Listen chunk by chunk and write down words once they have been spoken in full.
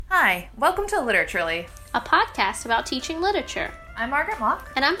Hi, welcome to Literaturely. A podcast about teaching literature. I'm Margaret Mock.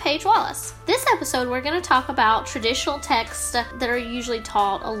 And I'm Paige Wallace. This episode, we're going to talk about traditional texts that are usually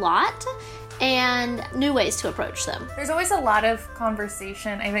taught a lot and new ways to approach them. There's always a lot of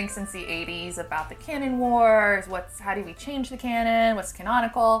conversation, I think, since the 80s about the canon wars, how do we change the canon, what's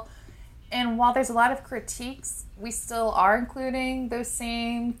canonical. And while there's a lot of critiques, we still are including those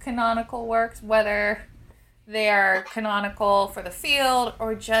same canonical works, whether they are canonical for the field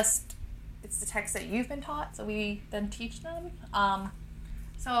or just it's the text that you've been taught, so we then teach them.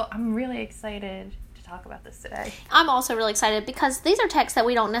 So I'm really excited to talk about this today. I'm also really excited because these are texts that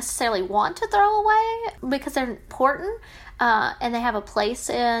we don't necessarily want to throw away because they're important and they have a place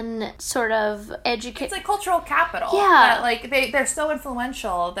in sort of education. It's like cultural capital. Yeah. That, like, they're so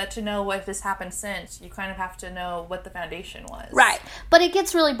influential that to know what has happened since, you kind of have to know what the foundation was. Right. But it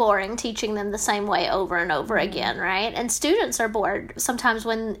gets really boring teaching them the same way over and over again, right? And students are bored sometimes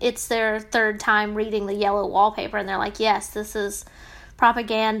when it's their third time reading the yellow wallpaper and they're like, yes, this is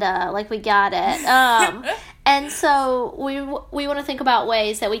propaganda, like we got it. And so we want to think about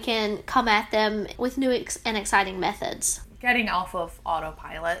ways that we can come at them with new and exciting methods. Getting off of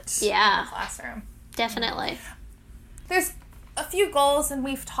autopilot in the classroom. Definitely. There's a few goals, and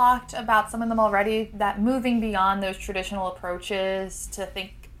we've talked about some of them already, that moving beyond those traditional approaches to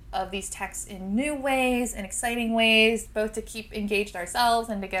think of these texts in new ways and exciting ways, both to keep engaged ourselves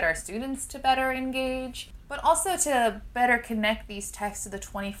and to get our students to better engage, but also to better connect these texts to the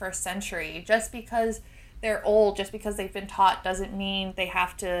 21st century. Just because they're old, just because they've been taught, doesn't mean they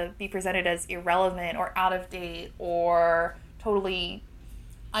have to be presented as irrelevant or out of date or totally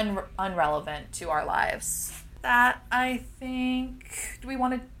unrelevant to our lives. That, I think, do we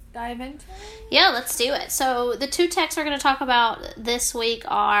want to dive into? Yeah, let's do it. So the two texts we're going to talk about this week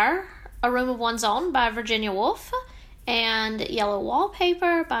are A Room of One's Own by Virginia Woolf and Yellow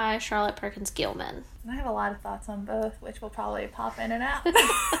Wallpaper by Charlotte Perkins Gilman. I have a lot of thoughts on both, which will probably pop in and out.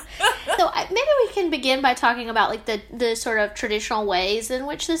 So maybe we can begin by talking about like the sort of traditional ways in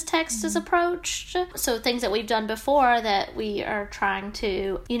which this text is approached. So things that we've done before that we are trying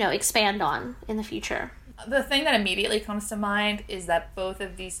to, expand on in the future. The thing that immediately comes to mind is that both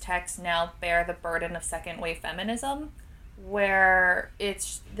of these texts now bear the burden of second wave feminism, where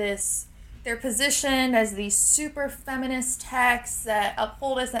it's this... They're positioned as these super feminist texts that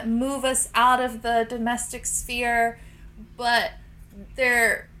uphold us, that move us out of the domestic sphere, but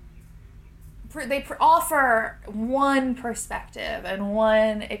they offer one perspective and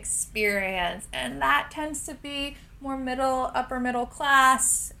one experience, and that tends to be more upper middle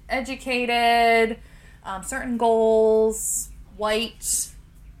class, educated, certain goals, white,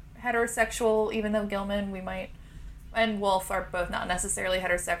 heterosexual, even though Gilman, and Woolf are both not necessarily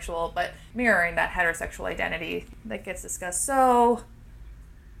heterosexual, but mirroring that heterosexual identity that gets discussed. So,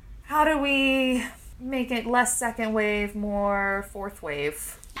 how do we make it less second wave, more fourth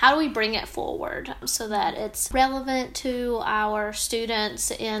wave? How do we bring it forward so that it's relevant to our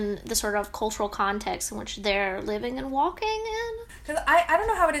students in the sort of cultural context in which they're living and walking in? Because I don't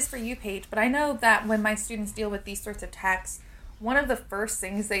know how it is for you, Paige, but I know that when my students deal with these sorts of texts, one of the first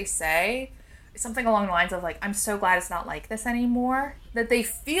things they say something along the lines of, like, I'm so glad it's not like this anymore. That they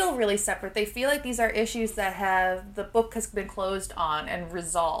feel really separate. They feel like these are issues that the book has been closed on and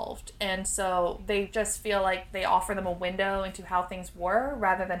resolved. And so they just feel like they offer them a window into how things were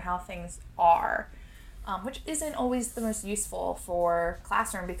rather than how things are. Which isn't always the most useful for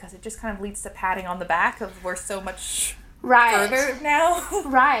classroom because it just kind of leads to patting on the back of we're so much... further now.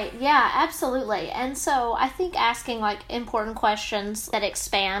 Right, yeah, absolutely. And so I think asking like important questions that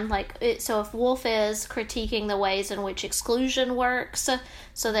expand, so if Woolf is critiquing the ways in which exclusion works,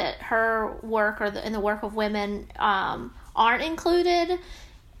 so that her work and the work of women aren't included,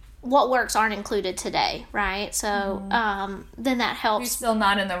 what works aren't included today, right? So then that helps. Who's still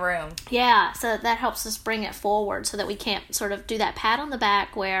not in the room. Yeah, so that helps us bring it forward so that we can't sort of do that pat on the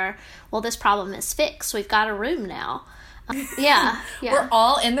back where, well, this problem is fixed. We've got a room now. Yeah. We're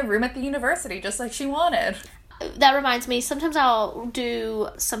all in the room at the university, just like she wanted. That reminds me, sometimes I'll do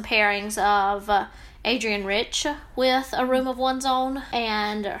some pairings of Adrienne Rich with A Room of One's Own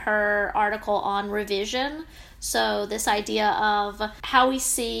and her article on revision. So this idea of how we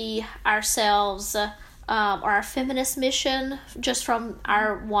see ourselves or our feminist mission just from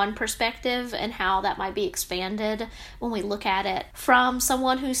our one perspective and how that might be expanded when we look at it from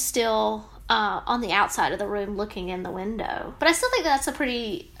someone who's still on the outside of the room looking in the window. But I still think that's a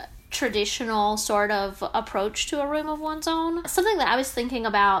pretty traditional sort of approach to A Room of One's Own. Something that I was thinking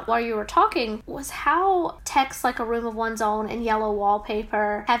about while you were talking was how texts like A Room of One's Own and Yellow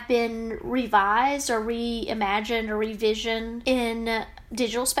Wallpaper have been revised or reimagined or revisioned in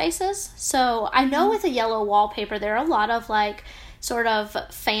digital spaces. So I know with a yellow wallpaper, there are a lot of like sort of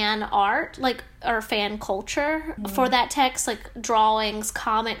fan art, like, or fan culture for that text, like drawings,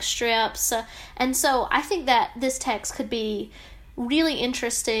 comic strips. And so I think that this text could be really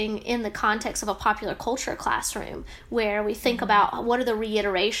interesting in the context of a popular culture classroom, where we think about what are the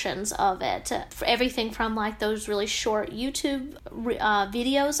reiterations of it, for everything from like those really short YouTube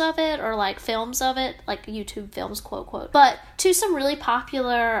videos of it, or like films of it, like YouTube films, quote quote, but to some really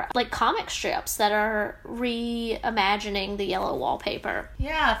popular like comic strips that are reimagining the yellow wallpaper.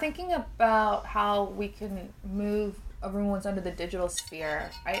 Yeah, thinking about how we can move everyone's under the digital sphere.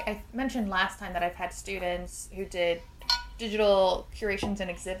 I mentioned last time that I've had students who did digital curations and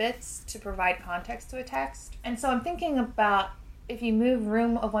exhibits to provide context to a text. And so I'm thinking about, if you move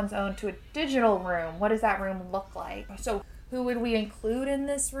room of one's own to a digital room, what does that room look like? So who would we include in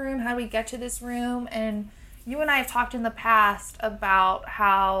this room? How do we get to this room? And you and I have talked in the past about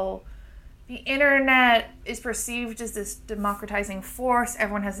how the internet is perceived as this democratizing force.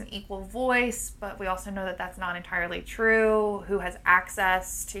 Everyone has an equal voice, but we also know that that's not entirely true. Who has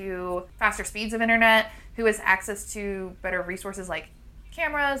access to faster speeds of internet? Who has access to better resources like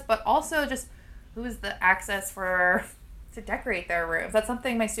cameras, but also just who has the access to decorate their rooms? That's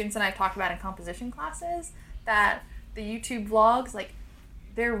something my students and I have talked about in composition classes, that the YouTube vlogs, like,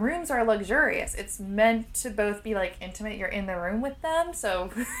 their rooms are luxurious. It's meant to both be like intimate, you're in the room with them, so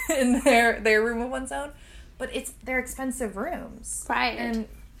in their room of one's own, but they're expensive rooms. Right.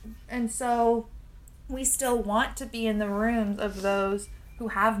 And so we still want to be in the rooms of those who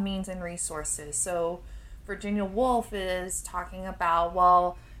have means and resources. So Virginia Woolf is talking about,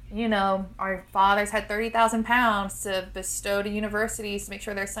 well, you know, our fathers had 30,000 pounds to bestow to universities to make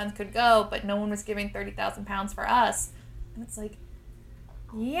sure their sons could go, but no one was giving 30,000 pounds for us. And it's like,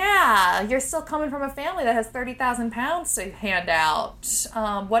 yeah, you're still coming from a family that has 30,000 pounds to hand out.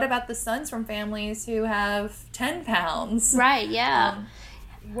 What about the sons from families who have 10 pounds? Right, yeah.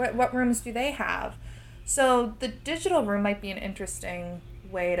 What rooms do they have? So the digital room might be an interesting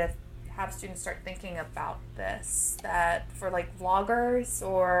way to have students start thinking about this, that for like vloggers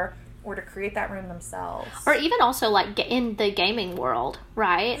or to create that room themselves. Or even also like in the gaming world,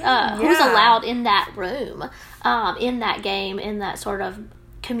 right? Who's allowed in that room, in that game, in that sort of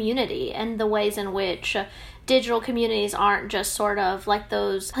community, and the ways in which digital communities aren't just sort of like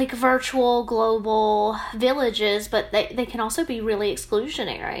those like virtual global villages, but they can also be really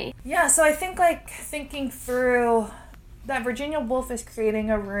exclusionary. Yeah, so I think like thinking through that Virginia Woolf is creating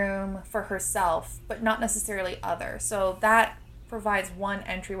a room for herself, but not necessarily others. So that provides one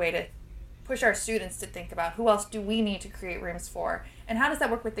entryway to push our students to think about who else do we need to create rooms for, and how does that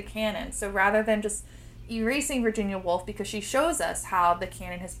work with the canon? So rather than just erasing Virginia Woolf because she shows us how the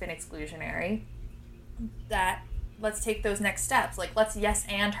canon has been exclusionary, that let's take those next steps. Like, let's yes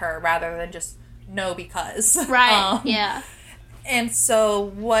and her rather than just no because. Right, yeah. And so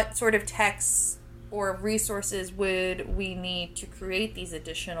what sort of texts or resources would we need to create these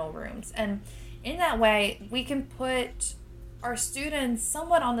additional rooms? And in that way, we can put our students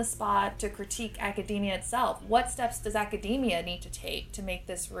somewhat on the spot to critique academia itself. What steps does academia need to take to make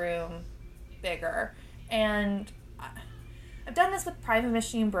this room bigger? And I've done this with Private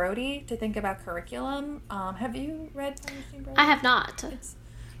Machine Brody to think about curriculum. Have you read Private Machine Brody? I have not.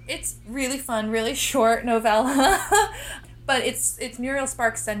 It's really fun, really short novella. But it's Muriel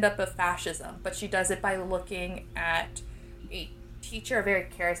Sparks' send-up of fascism, but she does it by looking at a teacher, a very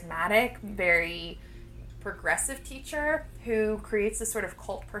charismatic, very progressive teacher who creates this sort of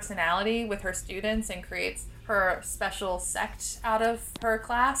cult personality with her students and creates her special sect out of her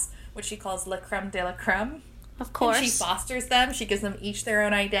class, which she calls La Creme de la Creme. Of course. And she fosters them. She gives them each their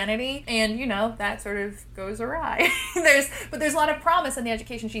own identity. And, you know, that sort of goes awry. But there's a lot of promise in the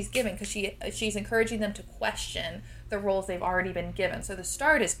education she's giving because she's encouraging them to question the roles they've already been given. So the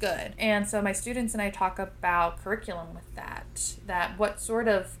start is good. And so my students and I talk about curriculum with that what sort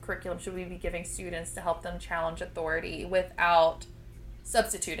of curriculum should we be giving students to help them challenge authority without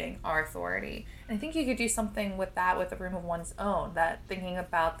substituting our authority. And I think you could do something with that with a room of one's own, that thinking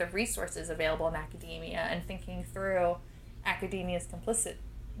about the resources available in academia and thinking through academia's complicity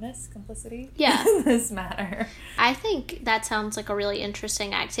in this matter. I think that sounds like a really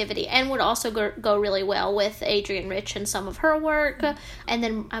interesting activity and would also go really well with Adrienne Rich and some of her work. And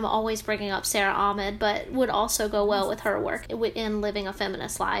then I'm always bringing up Sarah Ahmed, but would also go well with her work in Living a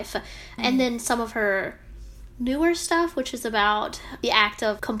Feminist Life. And then some of her newer stuff, which is about the act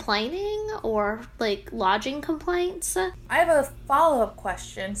of complaining or like lodging complaints. I have a follow-up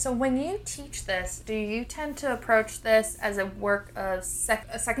question. So when you teach this, do you tend to approach this as a work of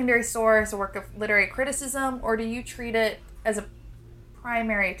a secondary source, a work of literary criticism, or do you treat it as a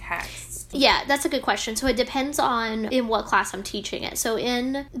primary text? Yeah, that's a good question. So it depends on in what class I'm teaching it. So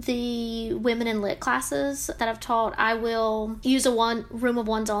in the Women in Lit classes that I've taught, I will use a room of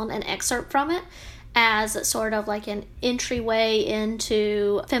one's own, an excerpt from it, as sort of like an entryway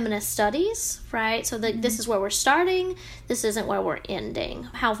into feminist studies, right? So this is where we're starting. This isn't where we're ending.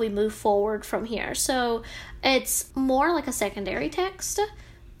 How we move forward from here. So it's more like a secondary text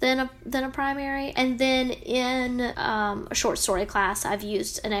than a primary. And then in a short story class, I've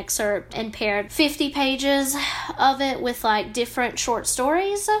used an excerpt and paired 50 pages of it with like different short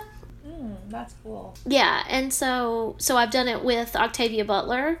stories. That's cool. Yeah, and so I've done it with Octavia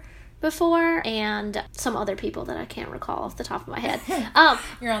Butler before and some other people that I can't recall off the top of my head.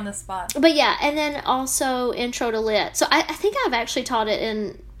 You're on the spot. But yeah, and then also Intro to Lit. So I think I've actually taught it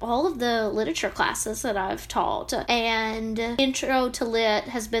in all of the literature classes that I've taught, and Intro to Lit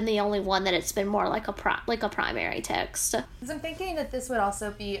has been the only one that it's been more like a primary text. Because I'm thinking that this would also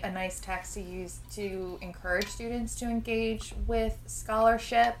be a nice text to use to encourage students to engage with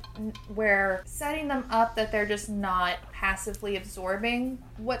scholarship, where setting them up that they're just not passively absorbing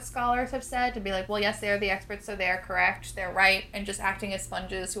what scholars have said, to be like, well, yes, they are the experts, so they are correct, they're right, and just acting as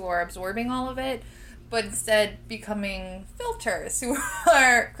sponges who are absorbing all of it, but instead becoming filters who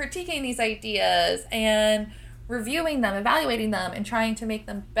are critiquing these ideas and reviewing them, evaluating them, and trying to make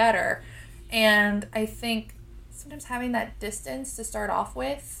them better. And I think sometimes having that distance to start off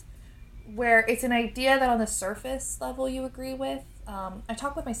with, where it's an idea that on the surface level you agree with. I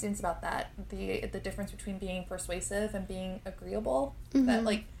talk with my students about that, the difference between being persuasive and being agreeable. That,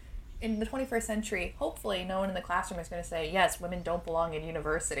 like, in the 21st century, hopefully no one in the classroom is going to say, yes, women don't belong in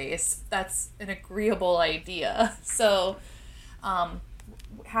universities. That's an agreeable idea. So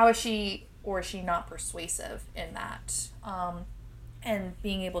how is she or is she not persuasive in that? And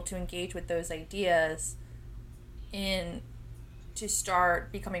being able to engage with those ideas to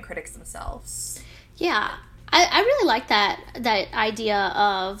start becoming critics themselves. Yeah. I really like that idea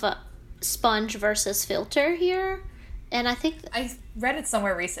of sponge versus filter here. And I think I read it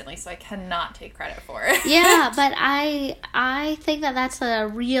somewhere recently, so I cannot take credit for it. Yeah, but I think that that's a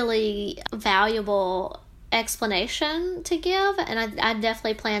really valuable explanation to give, and I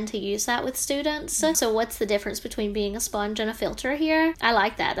definitely plan to use that with students. So what's the difference between being a sponge and a filter here? I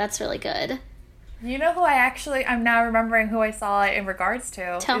like that. That's really good. You know who I'm now remembering who I saw it in regards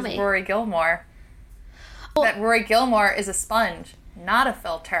to. Tell me. Rory Gilmore. Well, that Rory Gilmore is a sponge, not a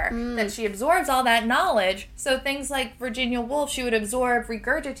filter. That she absorbs all that knowledge. So things like Virginia Woolf, she would absorb,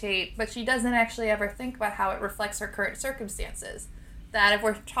 regurgitate, but she doesn't actually ever think about how it reflects her current circumstances. That if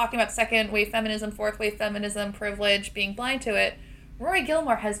we're talking about second wave feminism, fourth wave feminism, privilege, being blind to it, Rory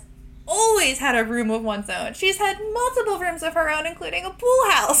Gilmore has always had a room of one's own. She's had multiple rooms of her own, including a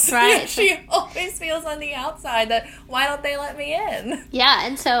pool house. Right. She always feels on the outside that, why don't they let me in? Yeah,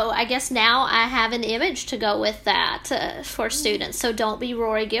 and so I guess now I have an image to go with that for students. So don't be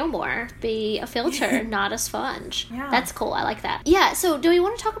Rory Gilmore. Be a filter, not a sponge. Yeah. That's cool. I like that. Yeah, so do we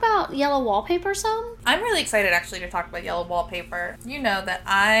want to talk about yellow wallpaper some? I'm really excited, actually, to talk about yellow wallpaper. You know that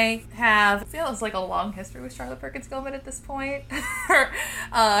I feels like a long history with Charlotte Perkins Gilman at this point.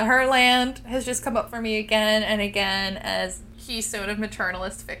 Her Land has just come up for me again and again as keystone of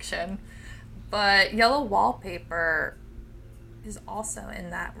maternalist fiction. But yellow wallpaper is also in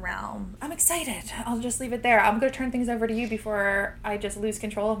that realm. I'm excited. I'll just leave it there. I'm going to turn things over to you before I just lose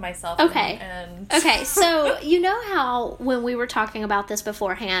control of myself. Okay. Okay, so you know how when we were talking about this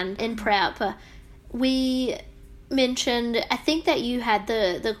beforehand in prep, we mentioned, I think that you had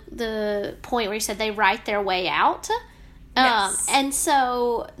the point where you said they write their way out. Yes. And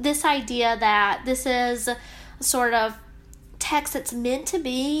so this idea that this is sort of text that's meant to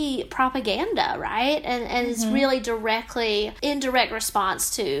be propaganda, right? And it's really in direct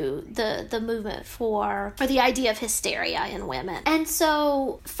response to the movement for the idea of hysteria in women. And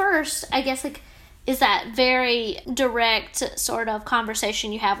so first, I guess, like, is that very direct sort of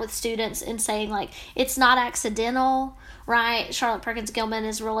conversation you have with students in saying, like, it's not accidental, right? Charlotte Perkins Gilman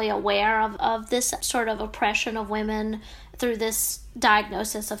is really aware of this sort of oppression of women through this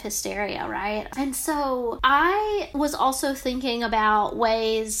diagnosis of hysteria, right? And so I was also thinking about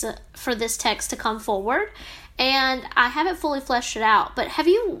ways for this text to come forward, and I haven't fully fleshed it out, but have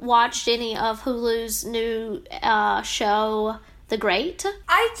you watched any of Hulu's new show, The Great?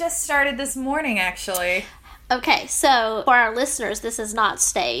 I just started this morning, actually. Okay, so for our listeners, this is not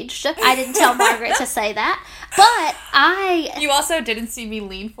staged. I didn't tell Margaret to say that, but You also didn't see me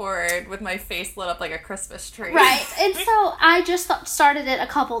lean forward with my face lit up like a Christmas tree. Right, and so I just started it a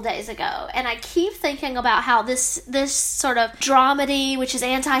couple days ago, and I keep thinking about how this sort of dramedy, which is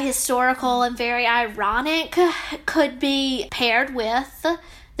anti-historical and very ironic, could be paired with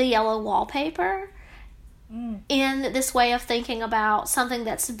the yellow wallpaper. In this way of thinking about something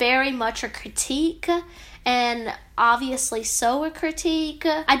that's very much a critique, and obviously so a critique.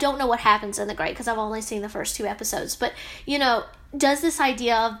 I don't know what happens in The Great because I've only seen the first 2 episodes, but does this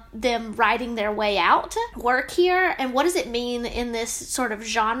idea of them writing their way out work here? And what does it mean in this sort of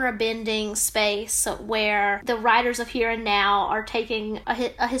genre-bending space where the writers of Here and Now are taking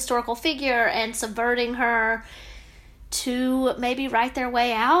a historical figure and subverting her to maybe write their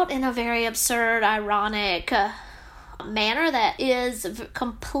way out in a very absurd, ironic manner that is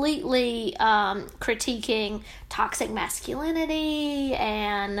completely critiquing toxic masculinity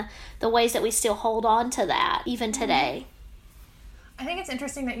and the ways that we still hold on to that even today. I think it's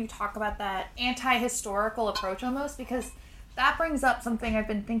interesting that you talk about that anti-historical approach almost, because that brings up something I've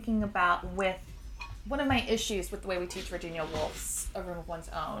been thinking about with one of my issues with the way we teach Virginia Woolf's A Room of One's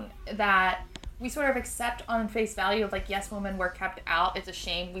Own, that we sort of accept on face value of like, yes, women were kept out. It's a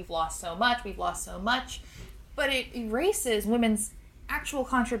shame. We've lost so much. But it erases women's actual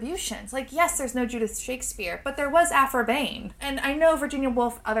contributions. Like, yes, there's no Judith Shakespeare, but there was Aphra Behn. And I know Virginia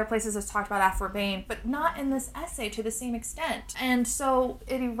Woolf, other places has talked about Aphra Behn, but not in this essay to the same extent. And so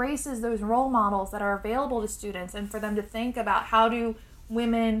it erases those role models that are available to students, and for them to think about how do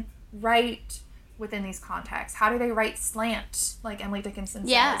women write within these contexts? How do they write slant, like Emily Dickinson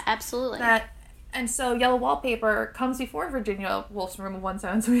says? Yeah, absolutely. And so Yellow Wallpaper comes before Virginia Woolf's Room of One's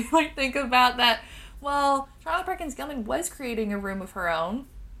Own, so we might think about that. Well, Charlotte Perkins Gilman was creating a room of her own.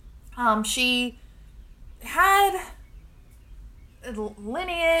 She had a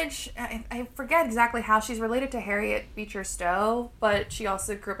lineage. I forget exactly how she's related to Harriet Beecher Stowe, but she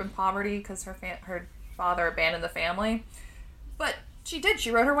also grew up in poverty because her father abandoned the family. But she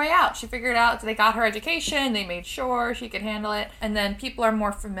wrote her way out. She figured out, they got her education, they made sure she could handle it, and then people are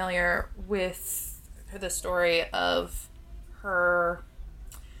more familiar with the story of her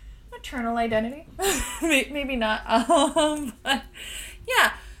maternal identity. Maybe not. But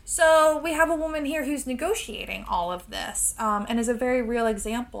yeah. So we have a woman here who's negotiating all of this, and is a very real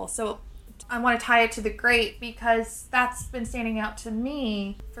example. So I want to tie it to The Great because that's been standing out to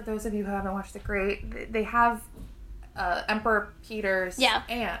me. For those of you who haven't watched The Great, they have Emperor Peter's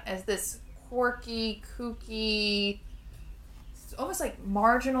aunt as this quirky, kooky, almost like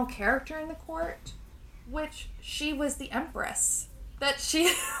marginal character in the court, which she was the empress. That she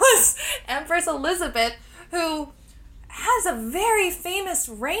was Empress Elizabeth, who has a very famous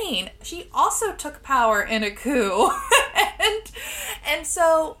reign. She also took power in a coup. and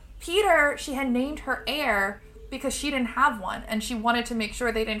so Peter, she had named her heir because she didn't have one, and she wanted to make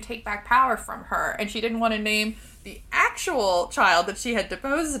sure they didn't take back power from her, and she didn't want to name the actual child that she had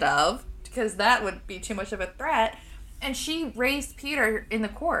deposed of because that would be too much of a threat. And she raised Peter in the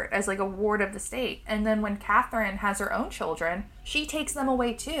court as like a ward of the state. And then when Catherine has her own children, she takes them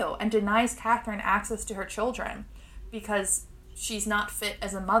away too and denies Catherine access to her children because she's not fit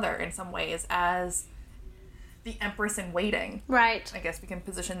as a mother in some ways as the empress in waiting. Right. I guess we can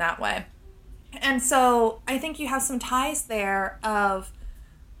position that way. And so I think you have some ties there of,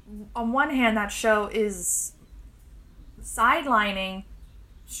 on one hand, that show is sidelining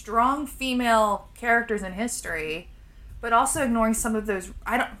strong female characters in history, but also ignoring some of those.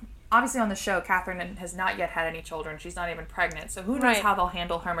 Obviously on the show, Catherine has not yet had any children. She's not even pregnant. So who knows how they'll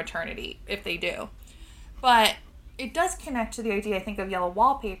handle her maternity, if they do. But it does connect to the idea, I think, of Yellow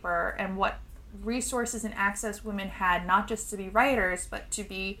Wallpaper and what resources and access women had, not just to be writers, but to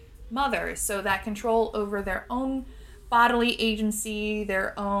be mothers. So that control over their own bodily agency,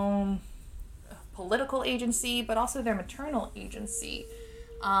 their own political agency, but also their maternal agency.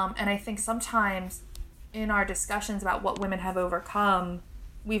 And I think sometimes in our discussions about what women have overcome,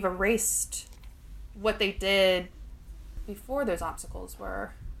 we've erased what they did before those obstacles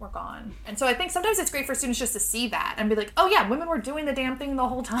were gone. And so I think sometimes it's great for students just to see that and be like, oh yeah, women were doing the damn thing the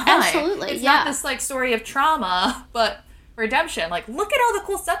whole time. Absolutely, it's not this like story of trauma, but redemption. Like, look at all the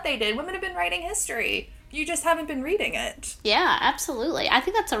cool stuff they did. Women have been writing history. You just haven't been reading it. Yeah, absolutely. I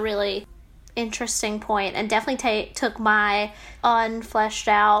think that's a really interesting point, and definitely took my unfleshed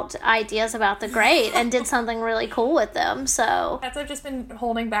out ideas about The Great and did something really cool with them. So that's what I've just been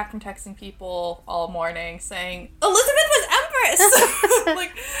holding back from texting people all morning, saying Elizabeth was empress.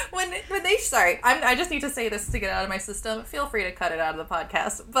 Like when they I just need to say this to get out of my system. Feel free to cut it out of the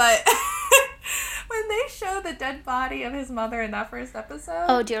podcast, but When they show the dead body of his mother in that first episode.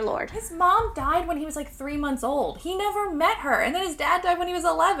 Oh, dear Lord. His mom died when he was like 3 months old. He never met her. And then his dad died when he was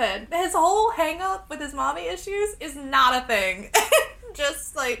 11. His whole hang-up with his mommy issues is not a thing.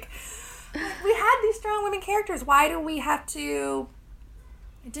 Just like, we had these strong women characters. Why do we have to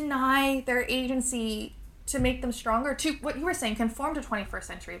deny their agency to make them stronger? To, what you were saying, conform to 21st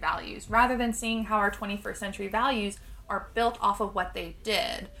century values, rather than seeing how our 21st century values are built off of what they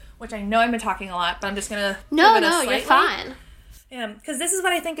did. Which I know I've been talking a lot, but I'm just going to No, you're fine. Because this is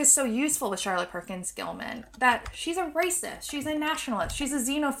what I think is so useful with Charlotte Perkins Gilman. That she's a racist, she's a nationalist, she's a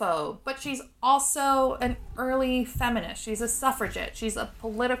xenophobe, but she's also an early feminist. She's a suffragette, she's a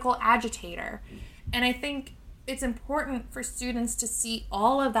political agitator. And I think it's important for students to see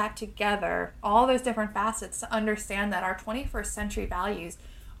all of that together, all those different facets, to understand that our 21st century values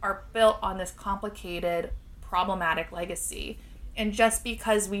are built on this complicated, problematic legacy. And just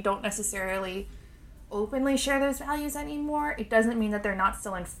because we don't necessarily openly share those values anymore, it doesn't mean that they're not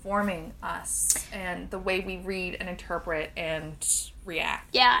still informing us and the way we read and interpret and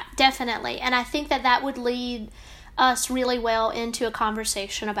react. Yeah, definitely. And I think that would lead us really well into a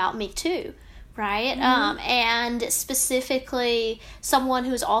conversation about Me Too. Right? Mm-hmm. And specifically, someone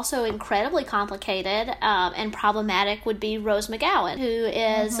who's also incredibly complicated and problematic would be Rose McGowan, who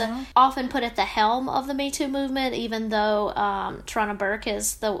is often put at the helm of the Me Too movement, even though Tarana Burke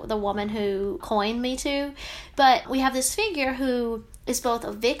is the woman who coined Me Too. But we have this figure who is both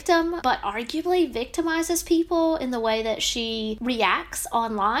a victim, but arguably victimizes people in the way that she reacts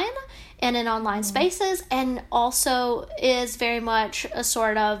online and in online spaces, and also is very much a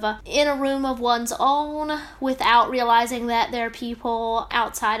sort of in a room of one's own without realizing that there are people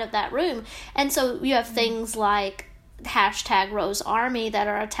outside of that room. And so you have things like #RoseArmy that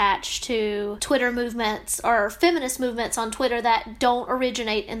are attached to Twitter movements or feminist movements on Twitter that don't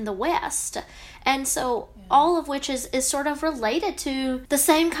originate in the West. And so all of which is sort of related to the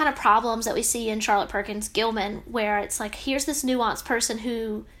same kind of problems that we see in Charlotte Perkins Gilman, where it's like, here's this nuanced person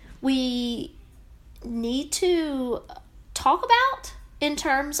who we need to talk about in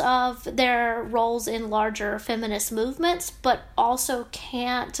terms of their roles in larger feminist movements, but also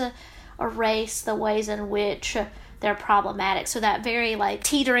can't erase the ways in which they're problematic. So that very like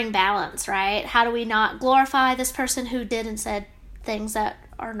teetering balance, right? How do we not glorify this person who did and said things that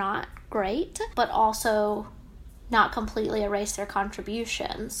are not great, but also not completely erase their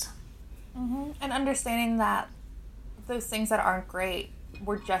contributions? Mm-hmm. And understanding that those things that aren't great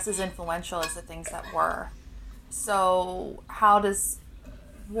were just as influential as the things that were. So how does,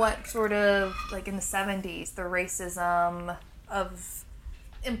 what sort of, like in the 70s, the racism of,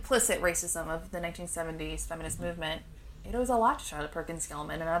 implicit racism of the 1970s feminist movement, it owes a lot to Charlotte Perkins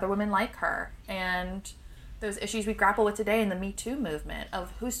Gilman and other women like her. And those issues we grapple with today in the Me Too movement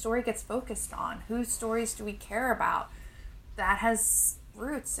of whose story gets focused on, whose stories do we care about, that has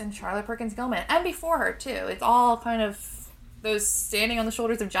roots in Charlotte Perkins Gilman. And before her, too. It's all kind of those standing on the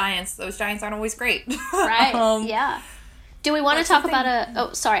shoulders of giants. Those giants aren't always great. Right, yeah. Do we want to talk about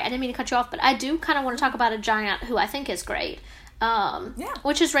oh, sorry, I didn't mean to cut you off, but I do kind of want to talk about a giant who I think is great.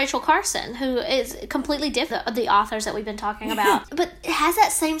 Which is Rachel Carson, who is completely different of the authors that we've been talking about, but has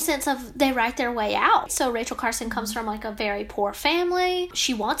that same sense of they write their way out. So Rachel Carson comes from like a very poor family.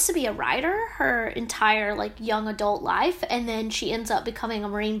 She wants to be a writer her entire like young adult life, and then she ends up becoming a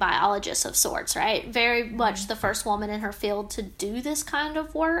marine biologist of sorts, right? Very much the first woman in her field to do this kind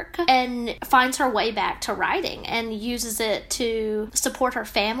of work, and finds her way back to writing and uses it to support her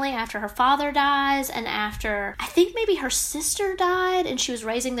family after her father dies, and after I think maybe her sister died and she was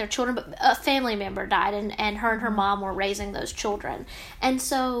raising their children, but a family member died, and her mom were raising those children. And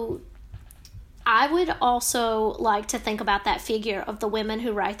so I would also like to think about that figure of the women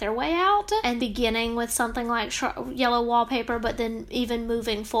who write their way out, and beginning with something like Yellow Wallpaper, but then even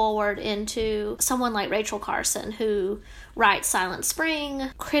moving forward into someone like Rachel Carson, who writes Silent Spring,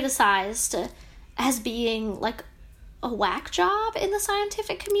 criticized as being like a whack job in the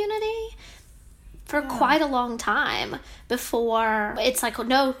scientific community for quite a long time before it's like,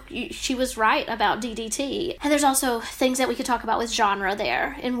 no, she was right about DDT. And there's also things that we could talk about with genre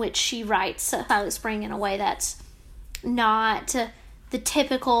there, in which she writes Silent Spring in a way that's not the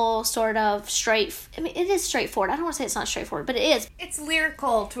typical sort of I mean, it is straightforward. I don't want to say it's not straightforward, but it is. It's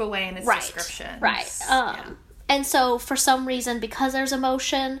lyrical to a way in its description. Right. And so for some reason, because there's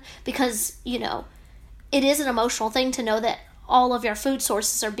emotion, because, you know, it is an emotional thing to know that all of your food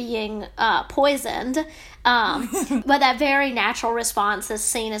sources are being poisoned. But that very natural response is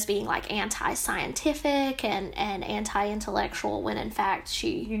seen as being like anti-scientific and anti-intellectual, when in fact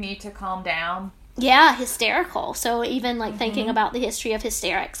you need to calm down. Yeah, hysterical. So even like thinking about the history of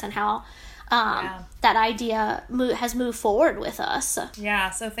hysterics and how that idea has moved forward with us. Yeah,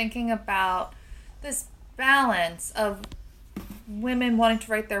 so thinking about this balance of women wanting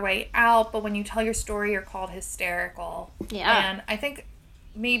to write their way out, but when you tell your story, you're called hysterical. Yeah. And I think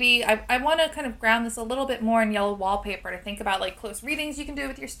maybe I want to kind of ground this a little bit more in Yellow Wallpaper to think about like close readings you can do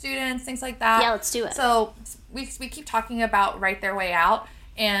with your students, things like that. Yeah, let's do it. So we keep talking about write their way out,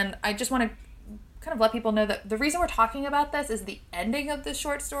 and I just want to kind of let people know that the reason we're talking about this is the ending of this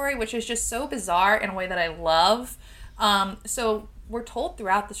short story, which is just so bizarre in a way that I love. So we're told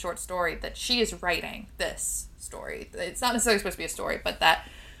throughout the short story that she is writing this story. It's not necessarily supposed to be a story, but that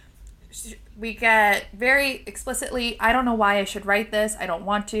we get very explicitly, I don't know why I should write this. I don't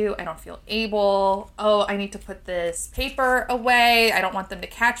want to. I don't feel able. Oh, I need to put this paper away. I don't want them to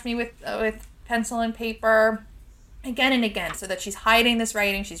catch me with pencil and paper. Again and again, so that she's hiding this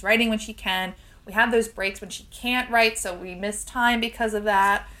writing. She's writing when she can. We have those breaks when she can't write, so we miss time because of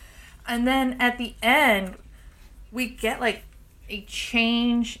that. And then at the end, we get like a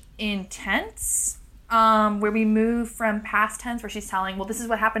change in tense, where we move from past tense, where she's telling, well, this is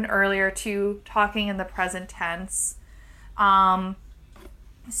what happened earlier, to talking in the present tense.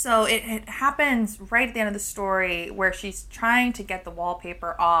 So it happens right at the end of the story where she's trying to get the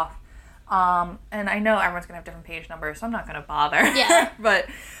wallpaper off. And I know everyone's going to have different page numbers, so I'm not going to bother. Yeah. But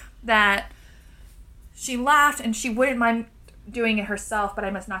that she laughed and she wouldn't mind doing it herself, but I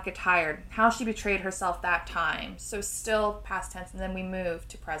must not get tired. How she betrayed herself that time. So still past tense, and then we move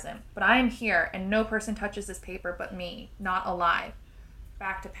to present. But I am here, and no person touches this paper but me, not alive.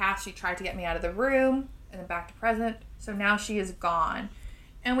 Back to past, she tried to get me out of the room, and then back to present. So now she is gone.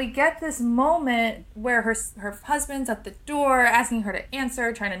 And we get this moment where her husband's at the door asking her to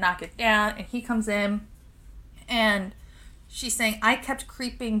answer, trying to knock it down, and he comes in, and she's saying, I kept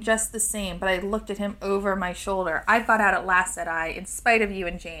creeping just the same, but I looked at him over my shoulder. I got out at last, said I, in spite of you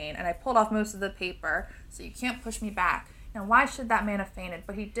and Jane, and I pulled off most of the paper, so you can't push me back. Now, why should that man have fainted?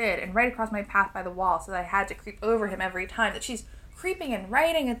 But he did, and right across my path by the wall, so that I had to creep over him every time. That she's creeping and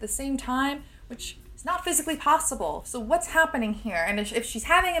writing at the same time, which is not physically possible. So what's happening here? And if she's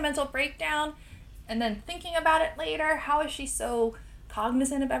having a mental breakdown and then thinking about it later, how is she so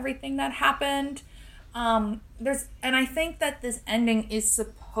cognizant of everything that happened? And I think that this ending is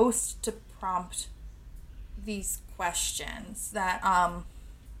supposed to prompt these questions that,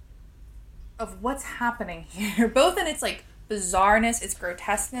 of what's happening here, both in its like bizarreness, its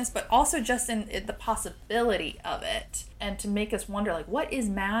grotesqueness, but also just in the possibility of it, and to make us wonder, like, what is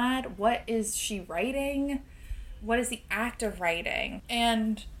mad? What is she writing? What is the act of writing?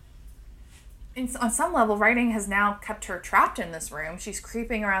 And on some level, writing has now kept her trapped in this room. She's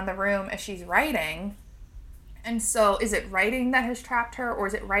creeping around the room as she's writing. And so is it writing that has trapped her, or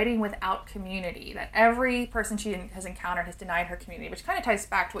is it writing without community? That every person she has encountered has denied her community, which kind of ties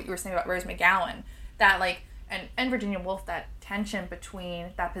back to what you were saying about Rose McGowan. That like, and Virginia Woolf, that tension between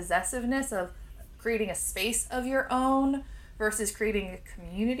that possessiveness of creating a space of your own versus creating a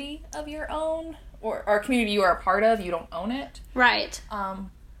community of your own, or a community you are a part of, you don't own it. Right.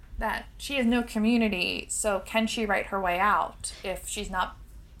 That she has no community, so can she write her way out if she's not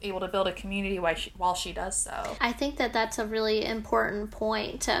able to build a community while she does so? I think that that's a really important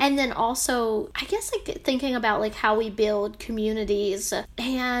point. And then also, I guess, like, thinking about like how we build communities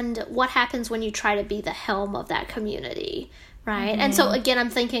and what happens when you try to be the helm of that community, right? Mm-hmm. And so again,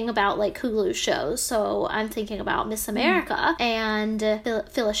 I'm thinking about like Hulu shows. So I'm thinking about Miss America and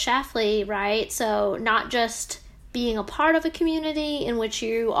Phyllis Schlafly, right? So not just being a part of a community in which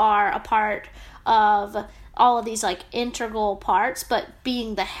you are a part of all of these like integral parts, but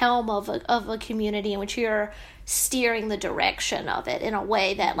being the helm of a community in which you're steering the direction of it in a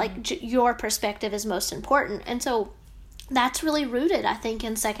way that like your perspective is most important. And so that's really rooted, I think,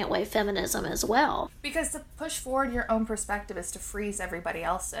 in second wave feminism as well. Because to push forward your own perspective is to freeze everybody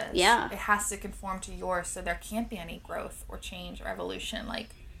else's. Yeah. It has to conform to yours, so there can't be any growth or change or evolution.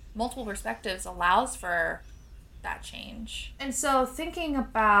 Like, multiple perspectives allows for that change. And so thinking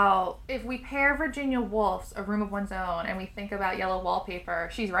about, if we pair Virginia Woolf's A Room of One's Own and we think about Yellow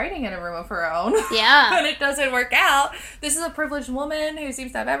Wallpaper, she's writing in a room of her own. Yeah. And it doesn't work out. This is a privileged woman who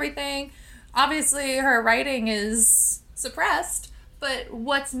seems to have everything. Obviously her writing is suppressed, but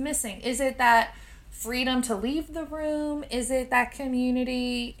what's missing? Is it that freedom to leave the room? Is it that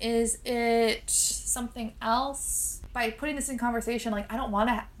community? Is it something else? By putting this in conversation, like, I don't want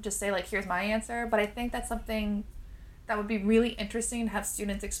to just say, like, here's my answer, but I think that's something that would be really interesting to have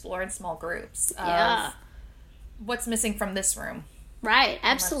students explore in small groups. Yeah. What's missing from this room? Right,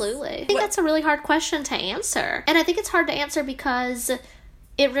 absolutely. I think that's a really hard question to answer. And I think it's hard to answer because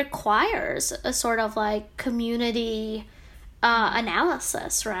it requires a sort of, like, community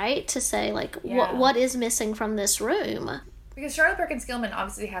analysis, right? To say, like, what is missing from this room? Because Charlotte Perkins Gilman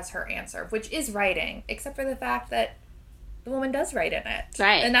obviously has her answer, which is writing, except for the fact that the woman does write in it.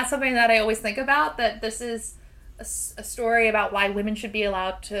 Right. And that's something that I always think about, that this is a story about why women should be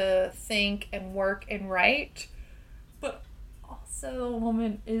allowed to think and work and write. But also, a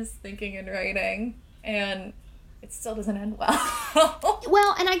woman is thinking and writing, and it still doesn't end well.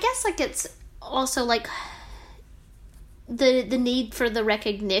 Well, and I guess, like, it's also, like, the need for the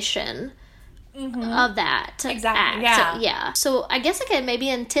recognition of that exactly act. Yeah. So I guess, like, maybe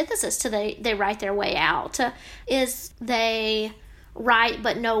antithesis to they write their way out is they write,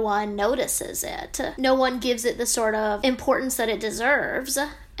 but no one notices it. No one gives it the sort of importance that it deserves.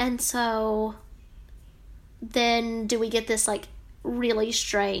 And so then do we get this, like, really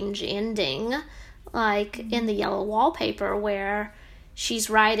strange ending, like in the Yellow Wallpaper, where she's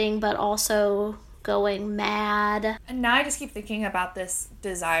writing but also going mad. And now I just keep thinking about this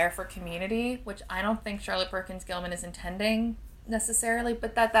desire for community, which I don't think Charlotte Perkins Gilman is intending necessarily,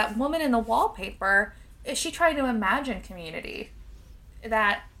 but that woman in the wallpaper, is she trying to imagine community?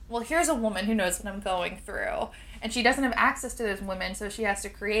 That, well, here's a woman who knows what I'm going through, and she doesn't have access to those women, so she has to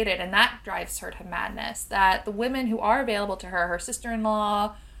create it, and that drives her to madness. That the women who are available to her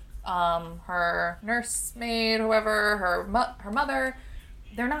sister-in-law, her nursemaid, whoever, her mother,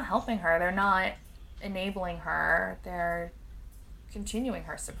 they're not helping her. They're not enabling her. They're continuing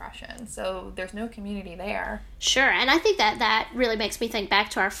her suppression. So there's no community there. Sure. And I think that really makes me think back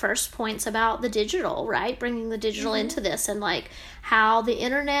to our first points about the digital, right? Bringing the digital into this, and, like, how the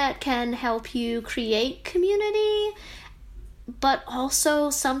internet can help you create community, but also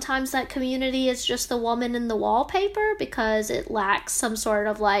sometimes that community is just the woman in the wallpaper because it lacks some sort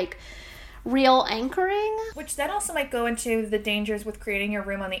of, like, real anchoring. Which then also might go into the dangers with creating your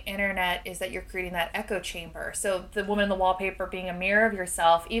room on the internet, is that you're creating that echo chamber. So the woman in the wallpaper being a mirror of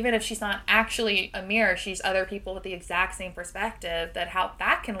yourself, even if she's not actually a mirror, she's other people with the exact same perspective, that how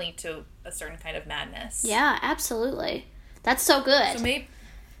that can lead to a certain kind of madness. Yeah, absolutely. That's so good.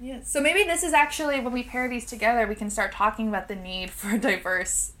 So maybe this is actually, when we pair these together, we can start talking about the need for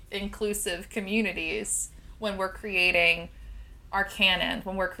diverse, inclusive communities when we're creating our canon,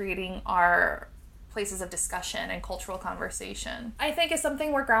 when we're creating our places of discussion and cultural conversation. I think it's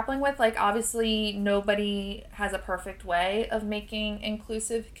something we're grappling with. Like, obviously, nobody has a perfect way of making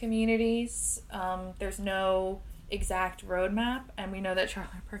inclusive communities. There's no exact roadmap, and we know that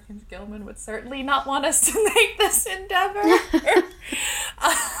Charlotte Perkins Gilman would certainly not want us to make this endeavor.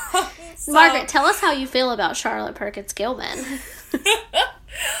 Margaret, tell us how you feel about Charlotte Perkins Gilman.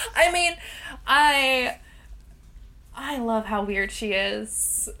 I mean, I love how weird she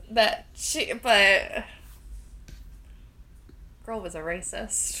is. But girl was a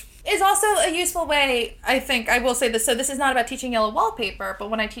racist. Is also a useful way, I think. I will say this. So this is not about teaching Yellow Wallpaper, but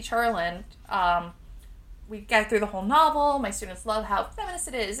when I teach Herland, we get through the whole novel. My students love how feminist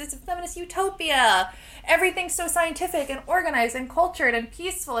it is. It's a feminist utopia. Everything's so scientific and organized and cultured and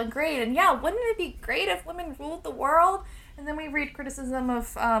peaceful and great. And yeah, wouldn't it be great if women ruled the world? And then we read criticism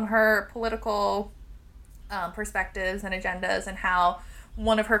of her political perspectives and agendas, and how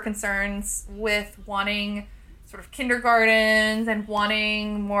one of her concerns with wanting sort of kindergartens and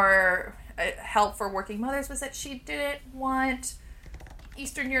wanting more help for working mothers was that she didn't want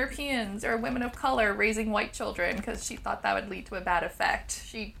Eastern Europeans or women of color raising white children, because she thought that would lead to a bad effect.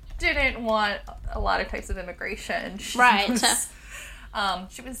 She didn't want a lot of types of immigration. She was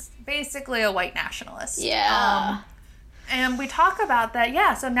basically a white nationalist. Yeah. And we talk about that.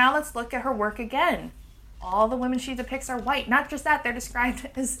 Yeah, so now let's look at her work again. All the women she depicts are white. Not just that, they're described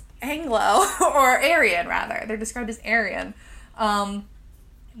as Anglo, or Aryan, rather. They're described as Aryan.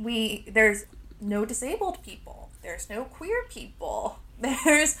 There's no disabled people. There's no queer people.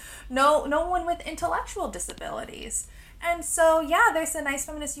 There's no one with intellectual disabilities. And so, yeah, there's a nice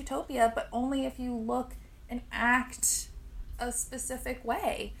feminist utopia, but only if you look and act a specific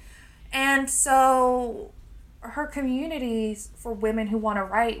way. And so her communities for women who want to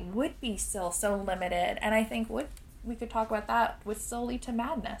write would be still so limited, and I think we could talk about that, would still lead to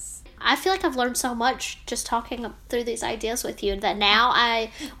madness. I feel like I've learned so much just talking through these ideas with you, that now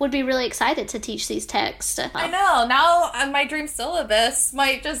I would be really excited to teach these texts. I know. Now my dream syllabus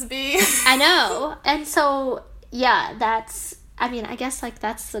might just be... I know. And so, yeah, I guess, like,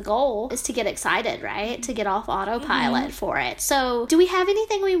 that's the goal, is to get excited, right? To get off autopilot for it. So, do we have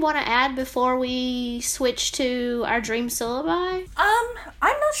anything we want to add before we switch to our dream syllabi? I'm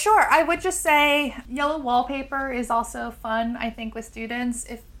not sure. I would just say Yellow Wallpaper is also fun, I think, with students.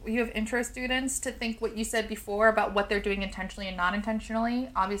 If you have intro students to think what you said before about what they're doing intentionally and not intentionally.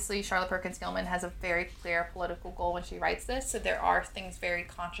 Obviously, Charlotte Perkins Gilman has a very clear political goal when she writes this, so there are things very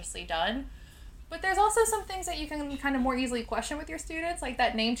consciously done. But there's also some things that you can kind of more easily question with your students, like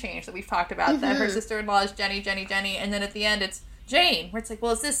that name change that we've talked about, that her sister-in-law is Jenny, and then at the end it's Jane, where it's like,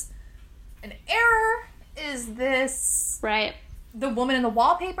 well, is this an error? Is this right the woman in the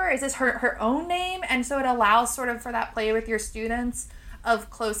wallpaper? Is this her own name? And so it allows sort of for that play with your students of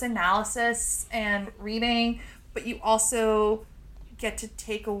close analysis and reading, but you also get to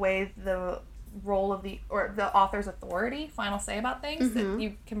take away the role of the author's authority, final say about things, that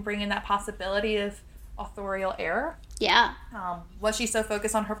you can bring in that possibility of authorial error. Yeah. Was she so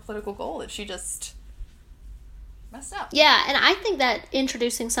focused on her political goal that she just messed up? Yeah, and I think that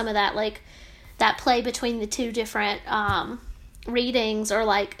introducing some of that, like, that play between the two different readings, or,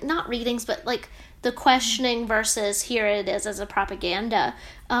 like, not readings, but, like, the questioning versus here it is as a propaganda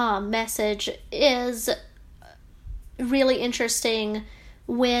message is really interesting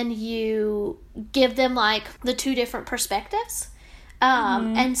when you give them, like, the two different perspectives.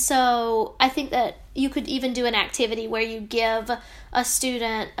 And so I think that you could even do an activity where you give a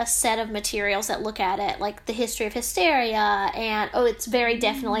student a set of materials that look at it, like the history of hysteria, and, oh, it's very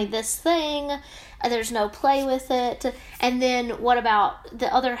definitely this thing, there's no play with it. And then what about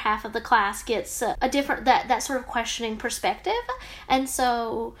the other half of the class gets a different, that sort of questioning perspective. And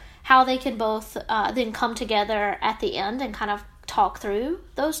so how they can both then come together at the end and kind of talk through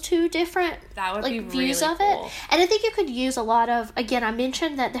those two different views of it. And I think you could use a lot of, again, I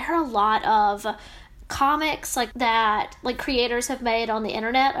mentioned that there are a lot of comics like that, like, creators have made on the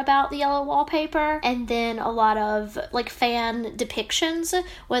internet about the yellow wallpaper, and then a lot of, like, fan depictions,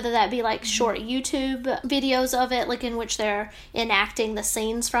 whether that be like short YouTube videos of it, like, in which they're enacting the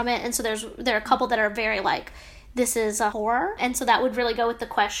scenes from it. And so there are a couple that are very, like, this is a horror, and so that would really go with the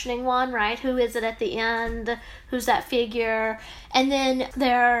questioning one, right? Who is it at the end? Who's that figure? And then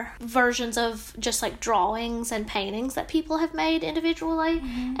there are versions of just, like, drawings and paintings that people have made individually.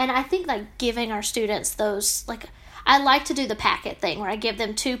 And I think, like, giving our students those, like, I like to do the packet thing where I give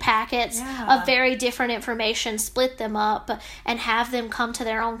them 2 packets of very different information, split them up, and have them come to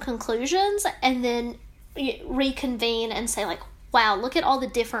their own conclusions, and then reconvene and say, like, wow, look at all the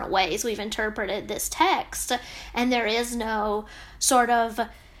different ways we've interpreted this text, and there is no sort of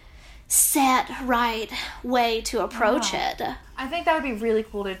set right way to approach it. I think that would be really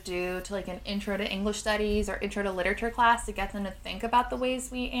cool to do to, like, an intro to English studies or intro to literature class, to get them to think about the ways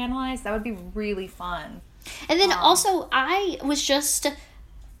we analyze. That would be really fun. And then also, I was just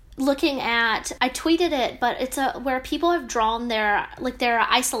looking at, I tweeted it, but it's where people have drawn their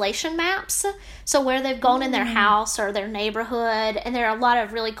isolation maps. So where they've gone in their house or their neighborhood, and there are a lot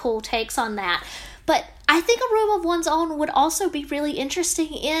of really cool takes on that. But I think a room of one's own would also be really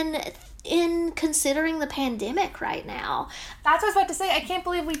interesting in considering the pandemic right now. That's what I was about to say. I can't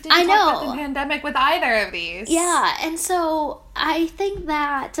believe we didn't talk about the pandemic with either of these. Yeah, and so I think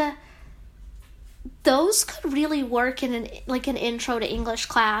that those could really work in an intro to English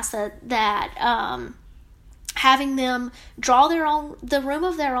class, that having them draw the room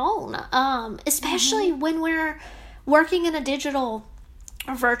of their own, especially when we're working in a digital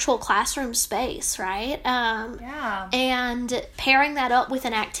or virtual classroom space, right? And pairing that up with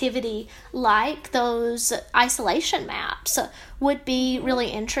an activity like those isolation maps would be really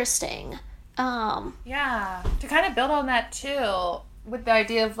interesting. To kind of build on that too, with the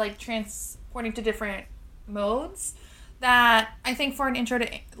idea of, like, transporting to different modes, that I think for an intro to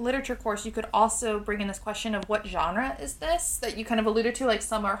literature course, you could also bring in this question of what genre is this, that you kind of alluded to, like,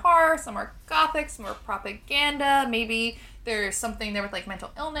 some are horror, some are gothic, some are propaganda, maybe there's something there with, like,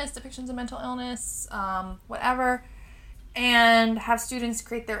 mental illness, depictions of mental illness, whatever, and have students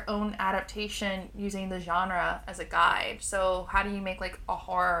create their own adaptation using the genre as a guide. So how do you make, like, a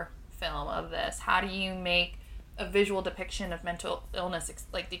horror film of this? How do you make a visual depiction of mental illness,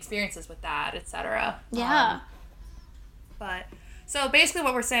 like the experiences with that, etc.? But so basically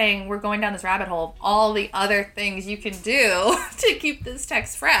what we're saying, we're going down this rabbit hole of all the other things you can do to keep this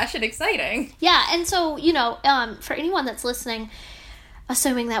text fresh and exciting. Yeah, and so, for anyone that's listening,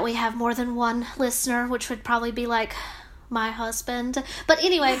 assuming that we have more than one listener, which would probably be, like, my husband. But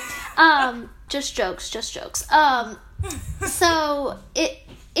anyway, just jokes. So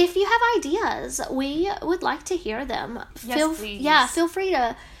if you have ideas, we would like to hear them. Please. Feel free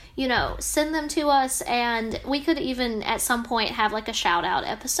to, send them to us, and we could even at some point have, like, a shout out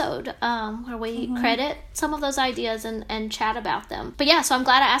episode where we credit some of those ideas and chat about them. But yeah, so I'm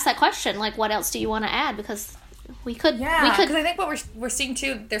glad I asked that question. Like, what else do you want to add? Because we could. Yeah, because I think what we're seeing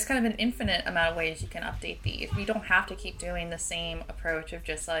too, there's kind of an infinite amount of ways you can update these. We don't have to keep doing the same approach of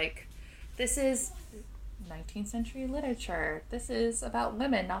just like, this is 19th century literature. This is about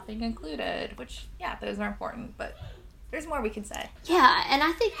women not being included, which, yeah, those are important, but there's more we can say. Yeah, and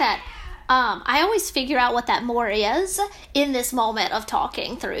I think that I always figure out what that more is in this moment of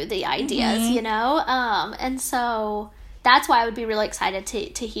talking through the ideas, you know? And so that's why I would be really excited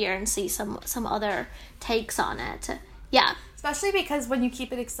to hear and see some other takes on it. Yeah. Especially because when you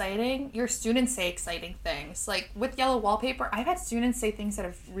keep it exciting, your students say exciting things. Like with Yellow Wallpaper, I've had students say things that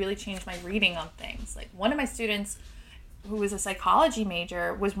have really changed my reading on things. Like one of my students, who was a psychology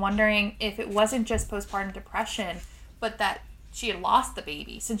major, was wondering if it wasn't just postpartum depression, but that she had lost the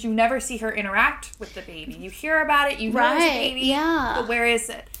baby. Since you never see her interact with the baby. You hear about it, you know it's a baby, but where is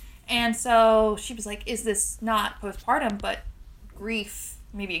it? And so she was like, is this not postpartum, but grief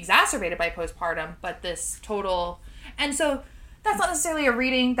maybe exacerbated by postpartum, but this total... And so that's not necessarily a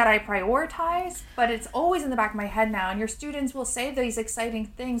reading that I prioritize, but it's always in the back of my head now. And your students will say these exciting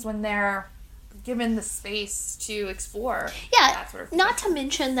things when they're given the space to explore. Yeah, that sort of not to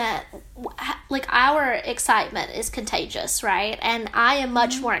mention that, like, our excitement is contagious, right? And I am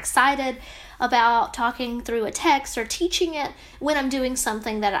much more excited about talking through a text or teaching it when I'm doing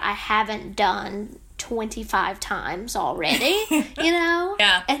something that I haven't done 25 times already, you know?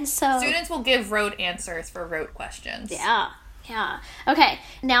 Yeah. And so... students will give rote answers for rote questions. Yeah. Okay,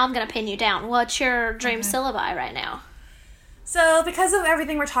 now I'm going to pin you down. What's your dream syllabi right now? So, because of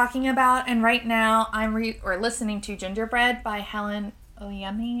everything we're talking about, and right now I'm listening to Gingerbread by Helen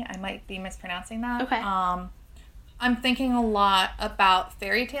Oyemi. I might be mispronouncing that. Okay. I'm thinking a lot about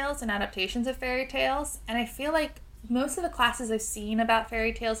fairy tales and adaptations of fairy tales, and I feel like most of the classes I've seen about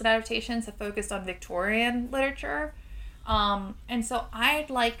fairy tales and adaptations have focused on Victorian literature. And so I'd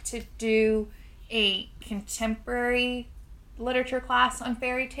like to do a contemporary literature class on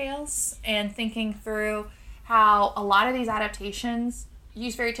fairy tales and thinking through how a lot of these adaptations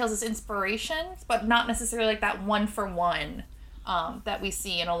use fairy tales as inspirations, but not necessarily like that one-for-one that we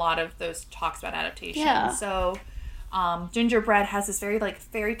see in a lot of those talks about adaptations. Yeah. So Gingerbread has this very like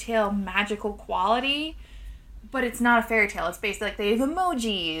fairy tale magical quality, but it's not a fairy tale. It's basically like they have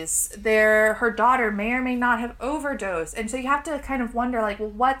emojis. Her daughter may or may not have overdosed. And so you have to kind of wonder like, well,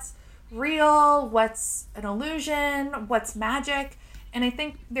 what's real? What's an illusion? What's magic? And I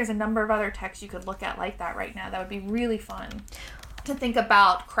think there's a number of other texts you could look at like that right now. That would be really fun to think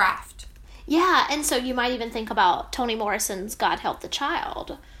about craft. Yeah, and so you might even think about Toni Morrison's God Help the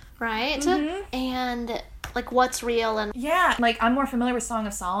Child, right? And like what's real and... Yeah, like I'm more familiar with Song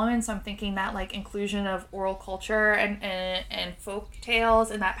of Solomon, so I'm thinking that like inclusion of oral culture and folk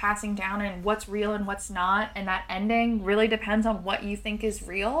tales and that passing down and what's real and what's not, and that ending really depends on what you think is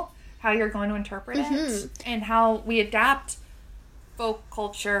real, how you're going to interpret it, and how we adapt folk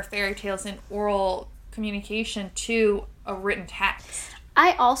culture, fairy tales, and oral communication to a written text.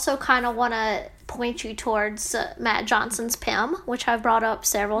 I also kind of want to point you towards Matt Johnson's Pym, which I've brought up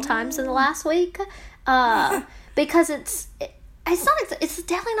several times in the last week, because it's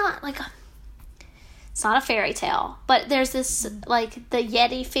definitely not like it's not a fairy tale, but there's this like the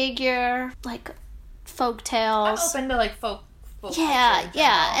Yeti figure, like folk tales. I'm open to like folk. Yeah,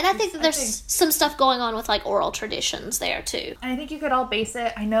 and I think that there's some stuff going on with like oral traditions there too. And I think you could all base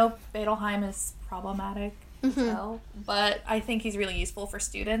it. I know Bedelheim is problematic as well, but I think he's really useful for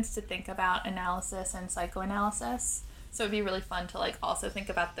students to think about analysis and psychoanalysis. So it'd be really fun to like also think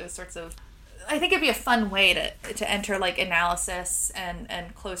about those sorts of... I think it'd be a fun way to enter like analysis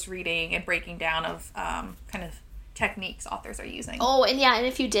and close reading and breaking down of kind of techniques authors are using. Oh, and yeah, and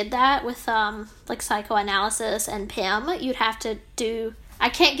if you did that with like psychoanalysis and Pym, you'd have to do... I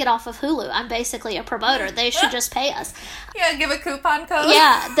can't get off of Hulu. I'm basically a promoter. They should just pay us. Yeah, give a coupon code.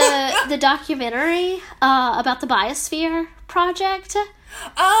 Yeah, the documentary about the Biosphere Project.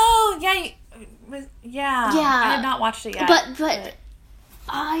 Oh, yeah. I have not watched it yet. But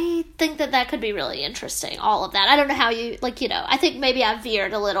I think that could be really interesting, all of that. I don't know how you, like, you know, I think maybe I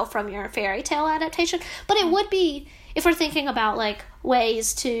veered a little from your fairy tale adaptation, but it would be, if we're thinking about, like,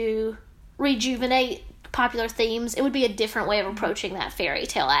 ways to rejuvenate popular themes, it would be a different way of approaching that fairy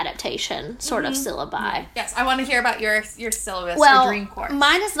tale adaptation sort of syllabi. Yes, I want to hear about your syllabus, well, your dream course.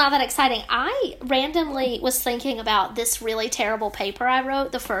 Mine is not that exciting. I randomly was thinking about this really terrible paper I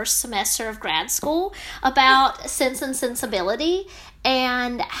wrote the first semester of grad school about Sense and Sensibility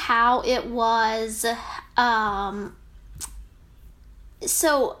and how it was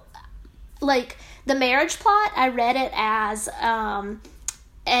so like the marriage plot, I read it as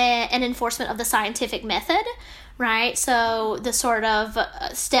an enforcement of the scientific method, right? So the sort of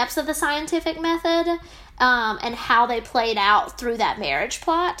steps of the scientific method and how they played out through that marriage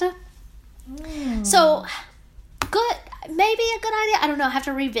plot. So, good, maybe a good idea. I don't know, I have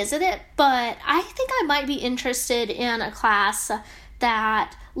to revisit it, but I think I might be interested in a class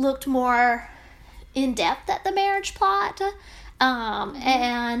that looked more in depth at the marriage plot,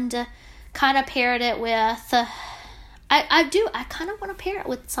 and kind of paired it with, I kind of want to pair it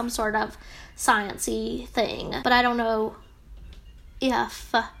with some sort of science-y thing, but I don't know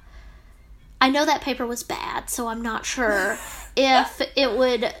if, I know that paper was bad, so I'm not sure if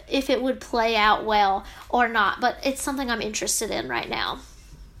it would play out well or not, but it's something I'm interested in right now.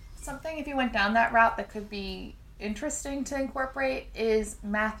 Something, if you went down that route, that could be interesting to incorporate is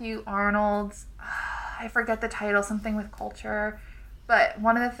Matthew Arnold's, I forget the title, something with culture, but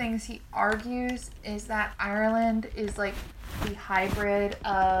one of the things he argues is that Ireland is like the hybrid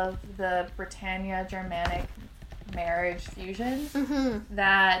of the Britannia Germanic marriage fusion,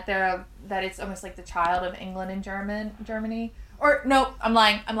 that it's almost like the child of England and Germany. Or no, I'm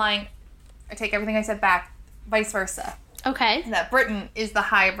lying. I take everything I said back. Vice versa. Okay. That Britain is the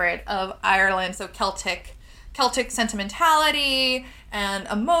hybrid of Ireland, so Celtic sentimentality and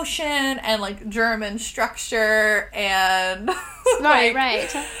emotion and like German structure and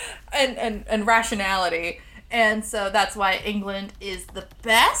right. and rationality. And so that's why England is the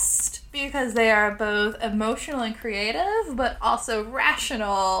best, because they are both emotional and creative, but also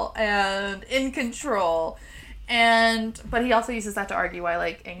rational and in control. But he also uses that to argue why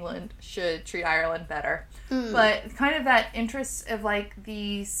like England should treat Ireland better. But kind of that interest of like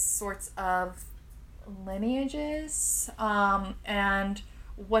these sorts of lineages, and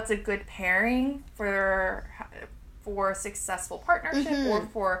what's a good pairing for successful partnership or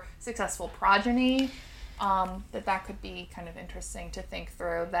for successful progeny. That could be kind of interesting to think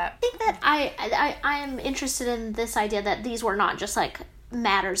through. That I think that I am interested in this idea that these were not just like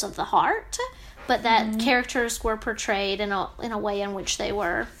matters of the heart, but that characters were portrayed in a way in which they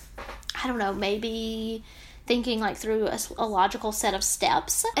were, I don't know, maybe thinking like through a logical set of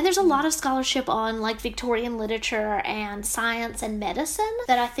steps. And there's a lot of scholarship on like Victorian literature and science and medicine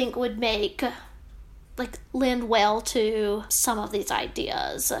that I think would lend well to some of these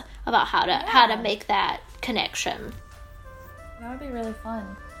ideas about how to make that connection. That would be really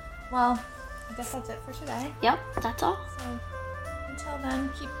fun. Well, I guess that's it for today. Yep, that's all. So until then,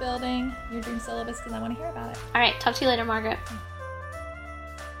 keep building your dream syllabus because I want to hear about it. All right, talk to you later, Margaret.